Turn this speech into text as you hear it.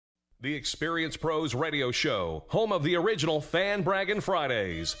The Experience Pros Radio Show, home of the original Fan Braggin'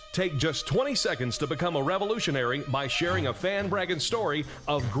 Fridays. Take just 20 seconds to become a revolutionary by sharing a fan bragging story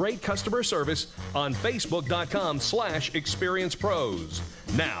of great customer service on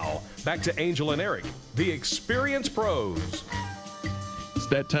Facebook.com/ExperiencePros. Now, back to Angel and Eric, the Experience Pros. It's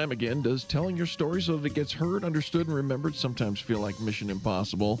that time again. Does telling your story so that it gets heard, understood, and remembered sometimes feel like mission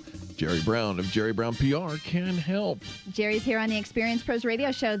impossible? Jerry Brown of JerryBrownPR can help. Jerry's here on the Experience Pros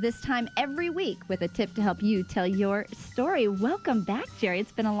Radio Show this time every week with a tip to help you tell your story. Welcome back, Jerry.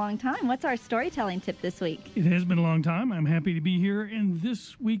 It's been a long time. What's our storytelling tip this week? It has been a long time. I'm happy to be here. And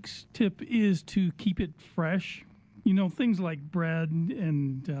this week's tip is to keep it fresh. You know, things like bread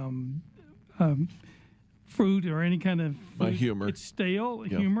and fruit or any kind of fruit, humor. It's stale.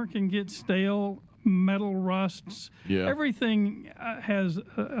 Yeah. Humor can get stale. Metal rusts. Yeah. Everything has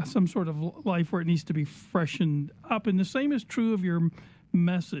some sort of life where it needs to be freshened up. And the same is true of your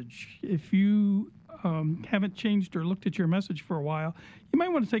message. If you haven't changed or looked at your message for a while, you might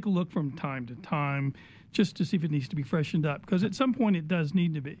want to take a look from time to time just to see if it needs to be freshened up, because at some point it does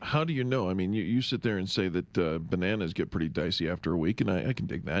need to be. How do you know? I mean, you sit there and say that bananas get pretty dicey after a week, and I can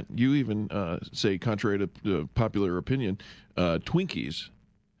dig that. You even say, contrary to popular opinion, Twinkies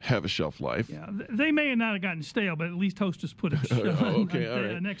have a shelf life. Yeah, they may not have gotten stale, but at least Hostess put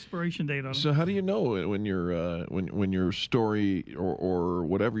an expiration date on them. So how do you know when your story or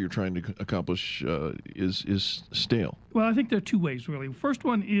whatever you're trying to accomplish is stale? Well, I think there are two ways, really. First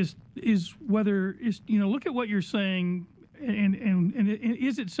one is whether look at what you're saying, and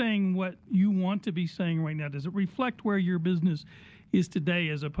is it saying what you want to be saying right now? Does it reflect where your business is today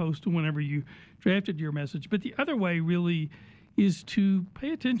as opposed to whenever you drafted your message? But the other way really is to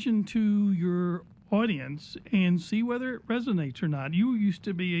pay attention to your audience and see whether it resonates or not. You used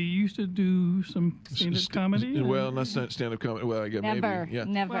to do some stand-up comedy? Well, not stand-up comedy. Well, I guess Never. maybe. Yeah.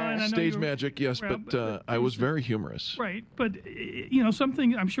 Never. Well, Stage magic, yes, but I was very humorous. Right, but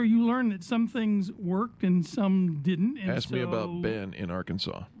something. I'm sure you learned that some things worked and some didn't. And Ask me about Ben in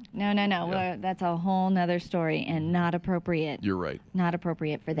Arkansas. No. Yeah. Well, that's a whole nother story and not appropriate. You're right. Not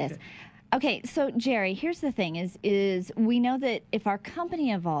appropriate for this. Okay, so Jerry, here's the thing is we know that if our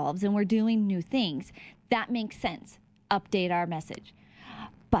company evolves and we're doing new things, that makes sense. Update our message.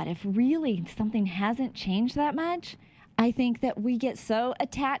 But if really something hasn't changed that much, I think that we get so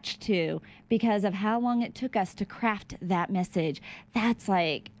attached to because of how long it took us to craft that message. That's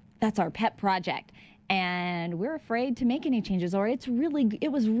our pet project. And we're afraid to make any changes, or it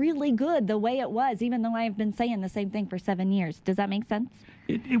was really good the way it was, even though I've been saying the same thing for 7 years. Does that make sense?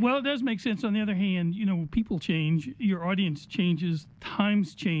 Well, it does make sense. On the other hand, people change, your audience changes,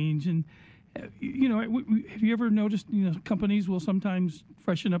 times change, and have you ever noticed? Companies will sometimes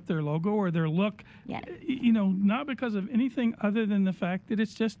freshen up their logo or their look. Yeah. Not because of anything other than the fact that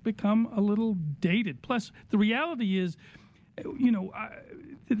it's just become a little dated. Plus, the reality is,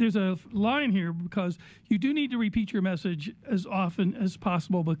 there's a line here because you do need to repeat your message as often as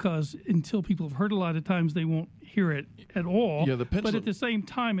possible, because until people have heard a lot of times, they won't hear it at all. Yeah, but at the same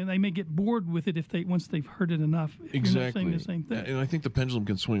time, and they may get bored with it once they've heard it enough. Exactly. You're not saying the same thing. And I think the pendulum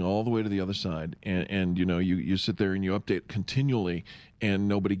can swing all the way to the other side, and you sit there and you update continually, and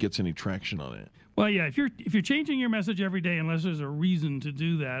nobody gets any traction on it. Well, yeah, if you're changing your message every day, unless there's a reason to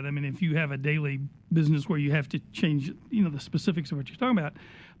do that. I mean, if you have a daily business where you have to change, the specifics of what you're talking about.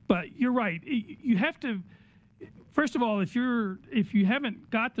 But you're right. You have to. First of all, if you haven't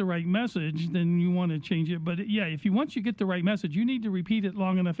got the right message, then you want to change it. But once you get the right message, you need to repeat it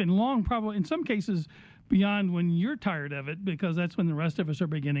long enough, and probably in some cases beyond when you're tired of it, because that's when the rest of us are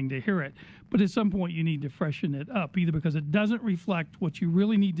beginning to hear it. But at some point, you need to freshen it up, either because it doesn't reflect what you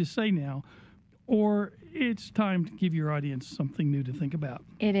really need to say now, or it's time to give your audience something new to think about.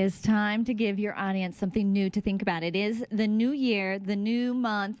 It is time to give your audience something new to think about. It is the new year, the new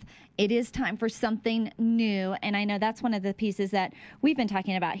month. It is time for something new. And I know that's one of the pieces that we've been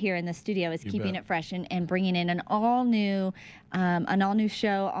talking about here in the studio is keeping it fresh and bringing in an all new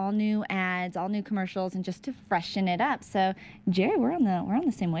show, all new ads, all new commercials, and just to freshen it up. So, Jerry, we're on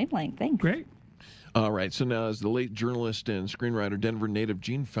the same wavelength. Thanks. Great. All right, so now, as the late journalist and screenwriter, Denver native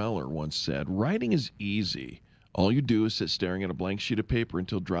Gene Fowler once said, writing is easy. All you do is sit staring at a blank sheet of paper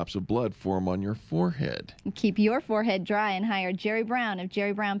until drops of blood form on your forehead. Keep your forehead dry and hire Jerry Brown of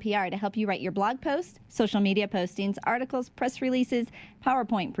JerryBrownPR to help you write your blog posts, social media postings, articles, press releases,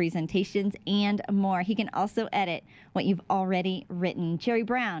 PowerPoint presentations, and more. He can also edit what you've already written. Jerry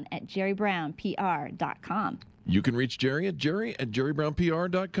Brown at JerryBrownPR.com. You can reach Jerry at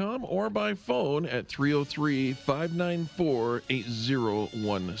JerryBrownPR.com or by phone at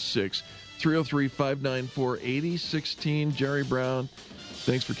 303-594-8016. 303-594-8016. Jerry Brown,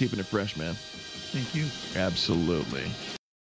 Thanks for keeping it fresh, man. Thank you. Absolutely.